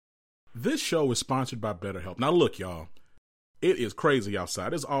This show is sponsored by BetterHelp. Now look, y'all, it is crazy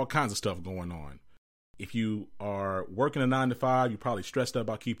outside. There's all kinds of stuff going on. If you are working a 9-to-5, you're probably stressed out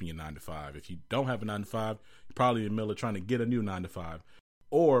about keeping your 9-to-5. If you don't have a 9-to-5, you're probably in the middle of trying to get a new 9-to-5.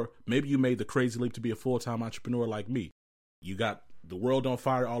 Or maybe you made the crazy leap to be a full-time entrepreneur like me. You got the world on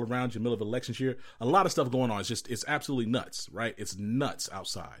fire all around you in the middle of elections year. A lot of stuff going on. It's absolutely nuts, right? It's nuts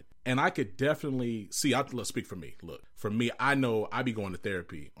outside. And I could definitely see, let's speak for me. Look, for me, I know I be going to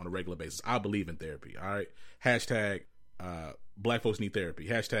therapy on a regular basis. I believe in therapy, all right? Hashtag Black folks need therapy.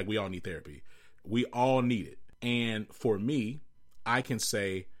 Hashtag we all need therapy. We all need it. And for me, I can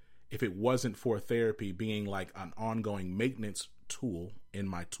say if it wasn't for therapy being like an ongoing maintenance tool in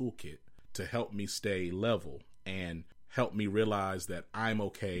my toolkit to help me stay level and help me realize that I'm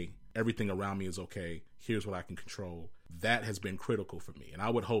okay, everything around me is okay, here's what I can control, that has been critical for me. And I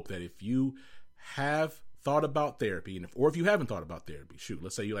would hope that if you have thought about therapy, or if you haven't thought about therapy,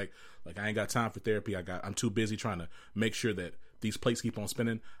 let's say you like I ain't got time for therapy, I'm too busy trying to make sure that these plates keep on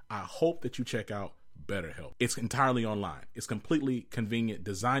spinning, I hope that you check out BetterHelp. It's entirely online. It's completely convenient,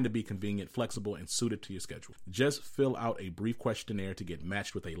 designed to be convenient, flexible, and suited to your schedule. Just fill out a brief questionnaire to get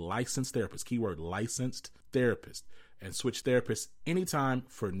matched with a licensed therapist, keyword licensed therapist, and switch therapists anytime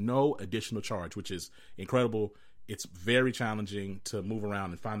for no additional charge, which is incredible. It's very challenging to move around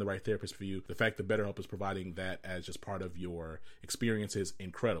and find the right therapist for you. The fact that BetterHelp is providing that as just part of your experience is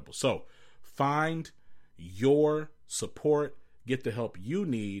incredible. So find your support, get the help you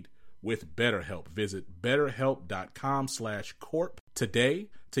need with BetterHelp. Visit betterhelp.com/corp today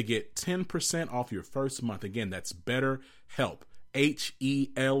to get 10% off your first month. Again, that's BetterHelp,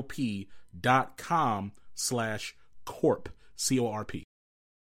 HELP.com/corp, CORP.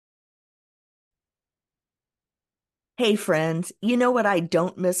 Hey friends, you know what I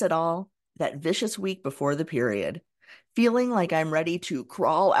don't miss at all? That vicious week before the period. Feeling like I'm ready to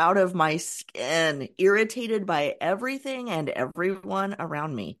crawl out of my skin, irritated by everything and everyone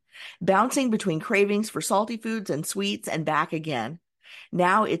around me, bouncing between cravings for salty foods and sweets and back again.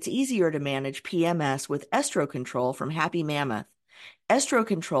 Now it's easier to manage PMS with Estro Control from Happy Mammoth. Estro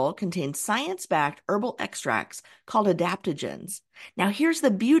Control contains science-backed herbal extracts called adaptogens. Now here's the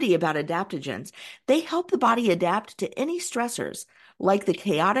beauty about adaptogens. They help the body adapt to any stressors, like the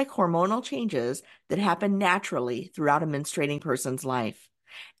chaotic hormonal changes that happen naturally throughout a menstruating person's life.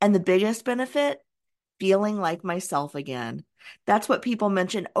 And the biggest benefit? Feeling like myself again. That's what people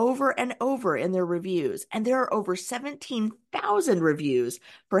mention over and over in their reviews. And there are over 17,000 reviews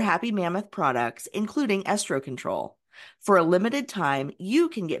for Happy Mammoth products, including Estro Control. For a limited time, you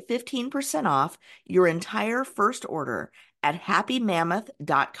can get 15% off your entire first order at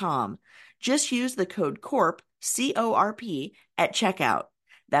happymammoth.com. Just use the code CORP, CORP, at checkout.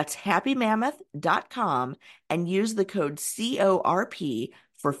 That's happymammoth.com and use the code CORP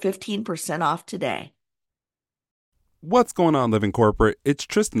for 15% off today. What's going on, Living Corporate? It's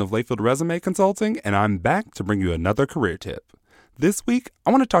Tristan of Layfield Resume Consulting, and I'm back to bring you another career tip. This week,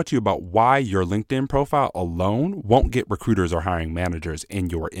 I want to talk to you about why your LinkedIn profile alone won't get recruiters or hiring managers in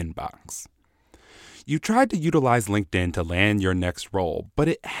your inbox. You tried to utilize LinkedIn to land your next role, but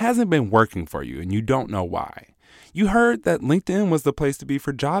it hasn't been working for you and you don't know why. You heard that LinkedIn was the place to be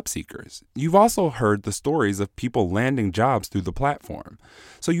for job seekers. You've also heard the stories of people landing jobs through the platform.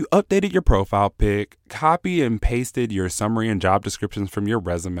 So you updated your profile pic, copy and pasted your summary and job descriptions from your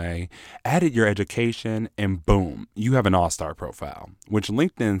resume, added your education, and boom, you have an all-star profile, which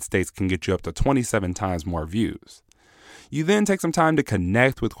LinkedIn states can get you up to 27 times more views. You then take some time to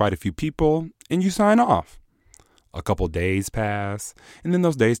connect with quite a few people, and you sign off. A couple days pass, and then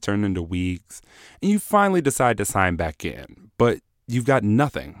those days turn into weeks, and you finally decide to sign back in. But you've got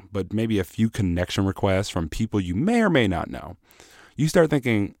nothing but maybe a few connection requests from people you may or may not know. You start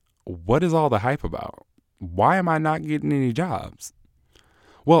thinking, what is all the hype about? Why am I not getting any jobs?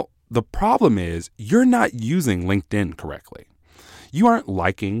 Well, the problem is you're not using LinkedIn correctly. You aren't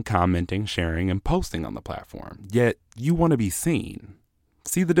liking, commenting, sharing, and posting on the platform, yet you want to be seen.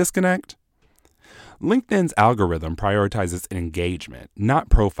 See the disconnect? LinkedIn's algorithm prioritizes engagement,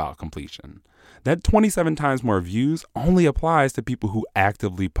 not profile completion. That 27 times more views only applies to people who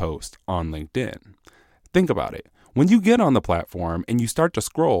actively post on LinkedIn. Think about it. When you get on the platform and you start to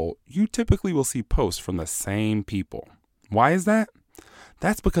scroll, you typically will see posts from the same people. Why is that?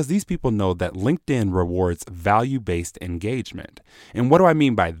 That's because these people know that LinkedIn rewards value-based engagement. And what do I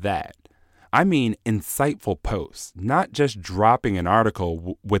mean by that? I mean insightful posts, not just dropping an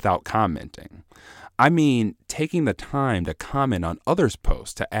article without commenting. I mean taking the time to comment on others'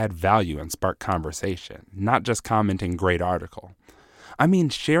 posts to add value and spark conversation, not just commenting great article. I mean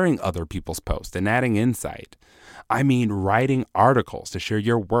sharing other people's posts and adding insight. I mean writing articles to share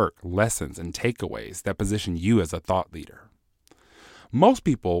your work, lessons, and takeaways that position you as a thought leader. Most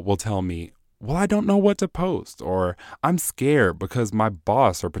people will tell me, well, I don't know what to post, or I'm scared because my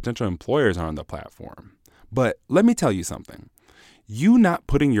boss or potential employers are on the platform. But let me tell you something. You not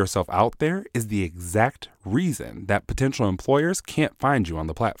putting yourself out there is the exact reason that potential employers can't find you on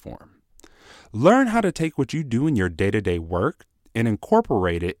the platform. Learn how to take what you do in your day-to-day work and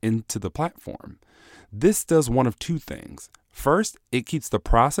incorporate it into the platform. This does one of two things. First, it keeps the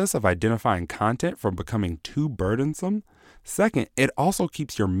process of identifying content from becoming too burdensome. Second, it also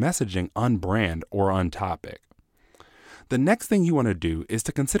keeps your messaging on brand or on topic. The next thing you want to do is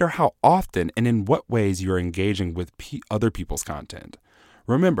to consider how often and in what ways you're engaging with other people's content.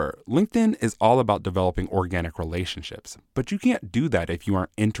 Remember, LinkedIn is all about developing organic relationships, but you can't do that if you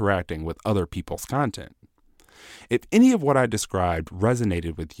aren't interacting with other people's content. If any of what I described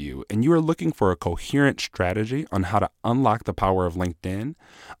resonated with you and you are looking for a coherent strategy on how to unlock the power of LinkedIn,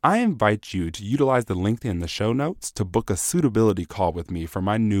 I invite you to utilize the link in the show notes to book a suitability call with me for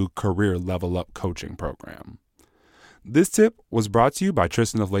my new Career Level Up coaching program. This tip was brought to you by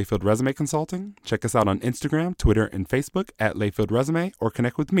Tristan of Layfield Resume Consulting. Check us out on Instagram, Twitter, and Facebook at Layfield Resume, or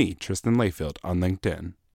connect with me, Tristan Layfield, on LinkedIn.